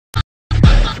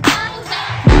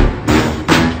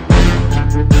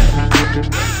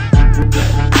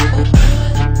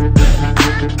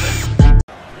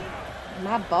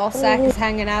ball sack is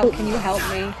hanging out. Can you help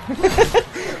me?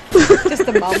 Just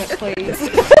a moment, please.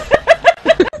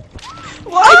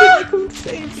 Why did you come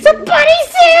save me? Somebody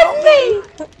save me!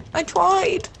 I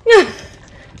tried.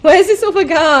 Where's this other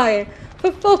guy?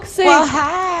 For fuck's sake! Well,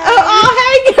 hi. Oh,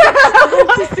 hey, girl!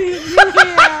 Good to see you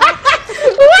here.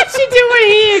 What you doing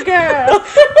here, girl?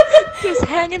 Just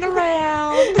hanging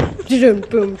around.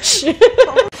 Boom.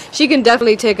 She can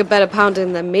definitely take a better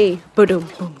pounding than me. Boom.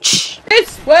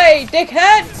 This way,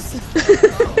 dickheads!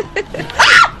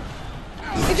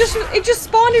 It just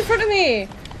spawned in front of me.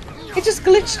 It just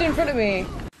glitched in front of me.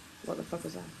 What the fuck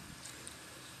was that?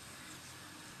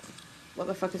 What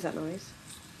the fuck is that noise?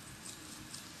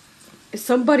 Is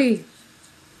somebody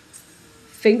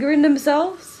fingering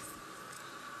themselves?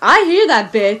 I hear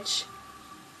that, bitch.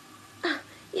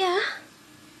 Yeah.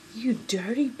 You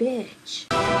dirty bitch.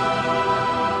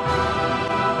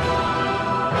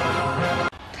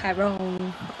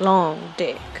 Tyrone long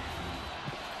dick.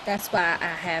 That's why I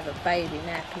have a baby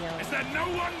nappy on. Is there no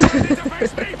one ready to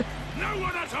face me? No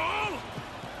one at all?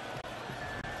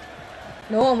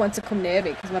 No one wants to come near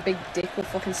me because my big dick will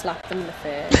fucking slap them in the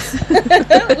face.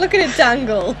 Look at it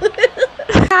dangle.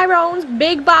 Tyrone's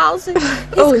big balls. He's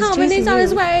coming, he's on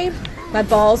his way. My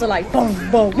balls are like boom,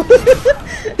 boom.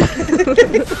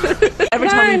 Every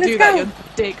time you do that, your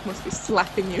dick must be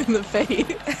slapping you in the face.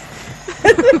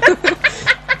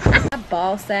 My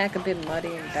ball sack a bit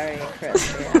muddy and dirty and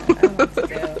crispy. I don't know what to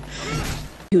do.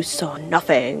 You saw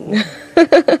nothing.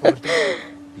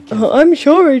 I'm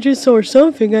sure I just saw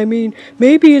something. I mean,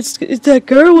 maybe it's that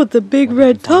girl with the big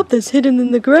red top that's hidden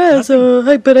in the grass.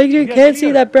 But I can't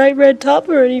see that bright red top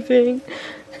or anything.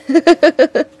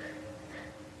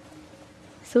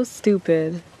 So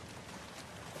stupid.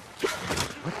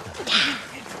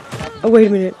 Oh, wait a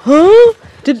minute. Huh?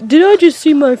 Did I just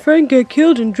see my friend get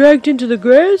killed and dragged into the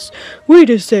grass? Wait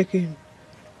a second.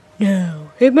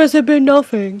 No, it must have been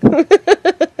nothing. I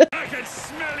can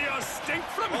smell your stink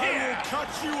from here. I will cut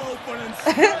you open and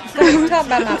Don't talk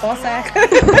about my ball sack.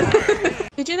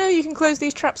 Did you know you can close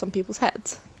these traps on people's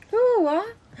heads? Oh,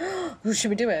 what? Should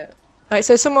we do it? Right,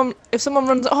 so if someone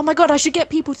runs, oh my god, I should get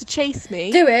people to chase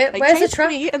me. Do it. Like, Where's the chase trap?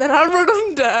 me, and then I'll run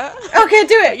under. Okay,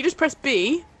 do it. You just press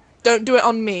B. Don't do it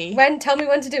on me. When? Tell me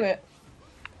when to do it.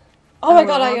 Oh my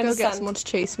god, I I'll go get understand. someone to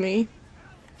chase me.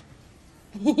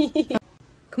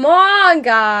 Come on,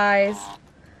 guys.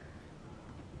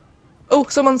 Oh,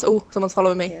 someone's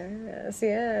following me.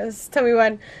 Yes. Tell me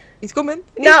when. He's coming.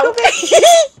 He's No. coming.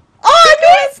 Oh, I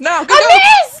missed! No, go, I go.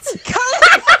 missed! What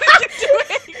are you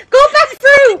doing? Go back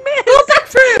through! Go back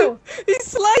through! He's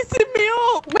slicing me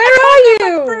up! Where are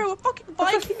you? Through. A fucking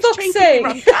Viking's fuck's chasing sake.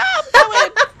 me. I'm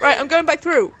going. Right, I'm going back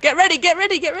through. Get ready, get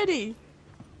ready, get ready.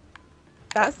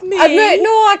 That's me. No,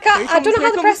 I can't. I don't know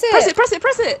how to press it. Press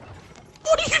it.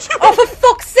 What are you doing? Oh, for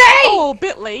fuck's sake! Oh, a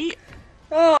bit late.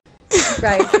 Oh.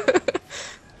 Right.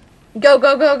 Go.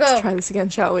 Let's try this again,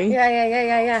 shall we?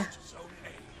 Yeah.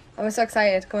 I'm so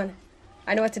excited. Come on.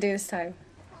 I know what to do this time.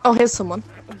 Oh, here's someone.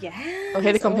 Yeah. Oh,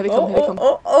 here they come. Oh.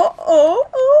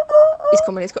 He's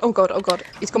coming. Oh god.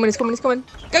 He's coming. Go.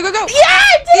 Yeah,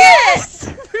 I did! Yes!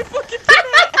 We fucking did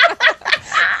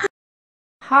it!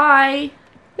 Hi.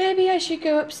 Maybe I should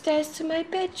go upstairs to my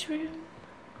bedroom.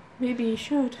 Maybe you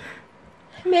should.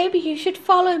 Maybe you should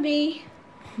follow me.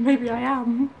 Maybe I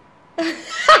am.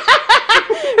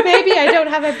 Maybe I don't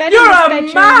have a bedroom. You're a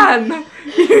man!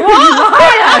 You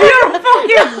liar! You're a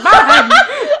fucking man!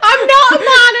 I'm not a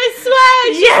man, I swear!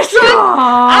 Yes, you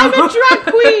are! I'm a drag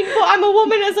queen, but I'm a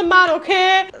woman as a man,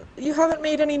 okay? You haven't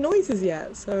made any noises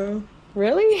yet, so...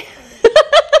 Really?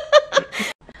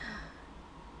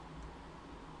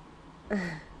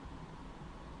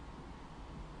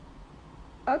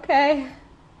 Okay.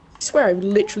 I swear I've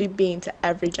literally been to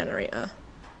every generator.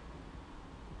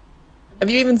 Have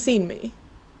you even seen me?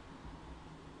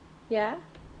 Yeah?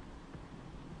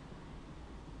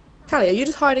 Callie, are you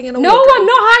just hiding in a No, wardrobe? I'm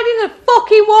not hiding in the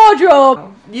fucking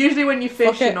wardrobe! Usually when you fish,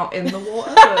 Fuck it. you're not in the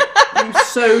water, but you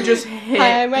so just hit.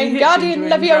 I'm you a hit guardian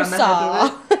Ginger and ran ahead Leviosa.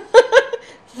 of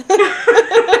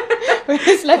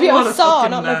It's What a Leviosa,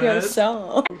 fucking not nerd.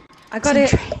 Leviosa. I got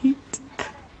it.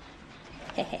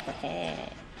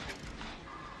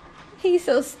 He's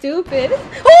so stupid.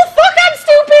 Oh fuck, I'm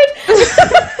stupid!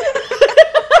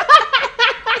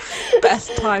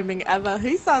 Best timing ever.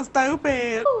 He sounds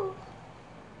stupid.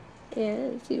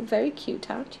 Yes, you're very cute,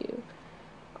 aren't you?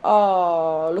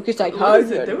 Oh, look, it's like, What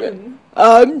is it doing?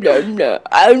 I'm trying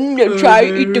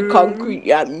to eat the concrete.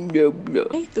 Hey,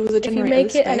 there was a If you generator make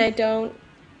this it and way. I don't,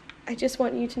 I just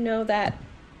want you to know that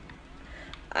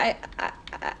I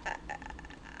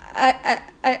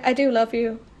do love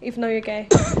you, even though you're gay.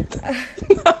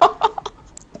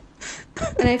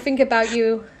 And I think about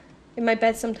you in my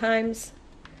bed sometimes.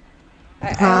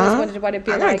 I always wondered what it'd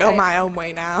be I'm like. gonna go my own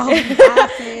way now.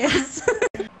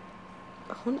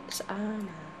 Hunt's armor.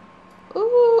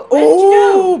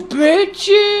 Ooh,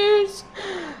 bitches!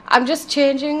 I'm just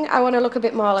changing. I want to look a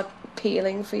bit more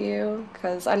appealing for you,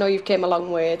 because I know you've came a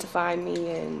long way to find me,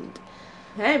 and...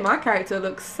 Hey, my character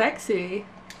looks sexy.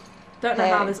 Don't know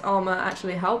how this armor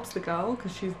actually helps the girl,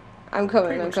 because she's... I'm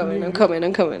coming.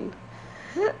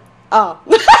 Oh.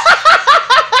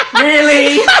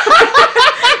 Really?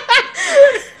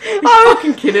 You're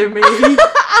fucking kidding me.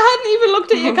 I hadn't even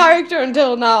looked at your character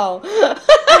until now.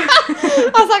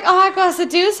 I was like, oh, I gotta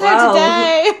seduce her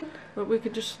today. But we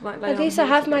could just like lay At least I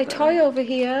have my toy over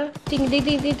here. Ding, ding,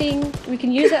 ding, ding, ding. We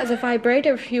can use it as a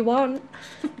vibrator if you want.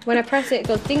 When I press it, it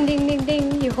goes ding, ding, ding,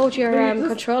 ding. You hold your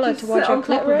controller towards your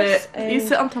clitoris. You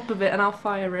sit on top of it and I'll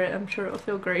fire it. I'm sure it'll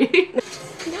feel great.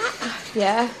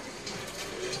 Yeah.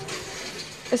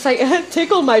 It's like,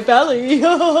 tickle my belly.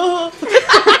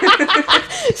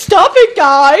 Stop it,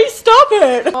 guys. Stop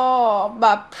it. Oh,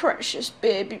 my precious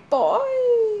baby boy.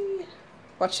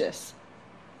 Watch this.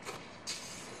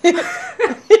 You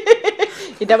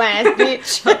dumbass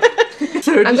bitch.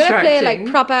 So I'm gonna play like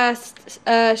proper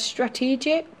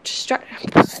strategic strat.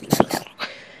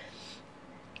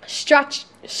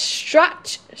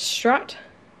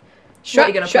 What are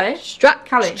you gonna play?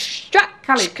 Callie.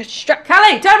 Callie,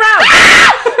 turn around!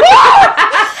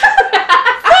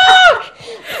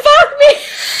 Fuck me!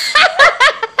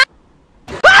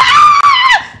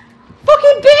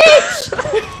 Fucking bitch!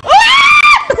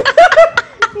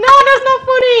 No, that's not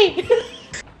funny!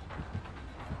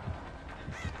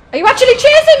 Are you actually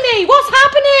chasing me? What's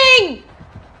happening?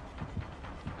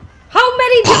 How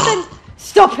many different...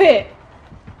 Stop it!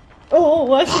 Oh,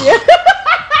 what's here?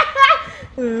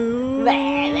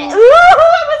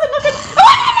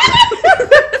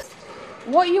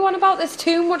 What are you on about? There's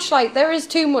too much, like, there is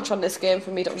too much on this game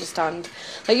for me to understand.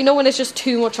 Like, you know when it's just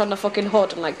too much on the fucking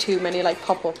HUD and, like, too many, like,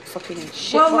 pop-up fucking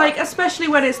shit. Well, like, especially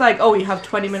when it's like, oh, you have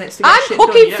 20 minutes to get I'm shit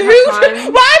cooking done. food!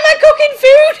 Why am I cooking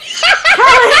food?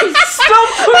 Callie, stop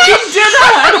cooking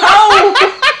dinner at home!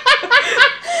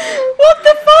 What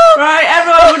the fuck? Right,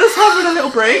 everyone, we're just having a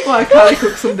little break while Callie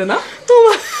cooks some dinner.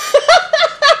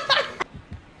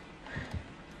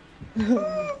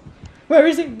 Where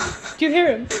is he? Do you hear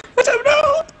him? I don't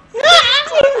know.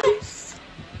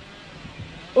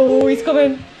 Oh, he's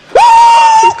coming.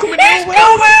 He's coming. He's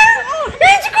coming.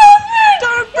 He's coming.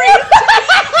 Don't breathe.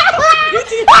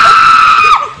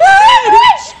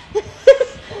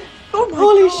 Oh my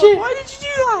Holy God. shit. Why did you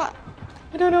do that?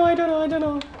 I don't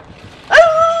know.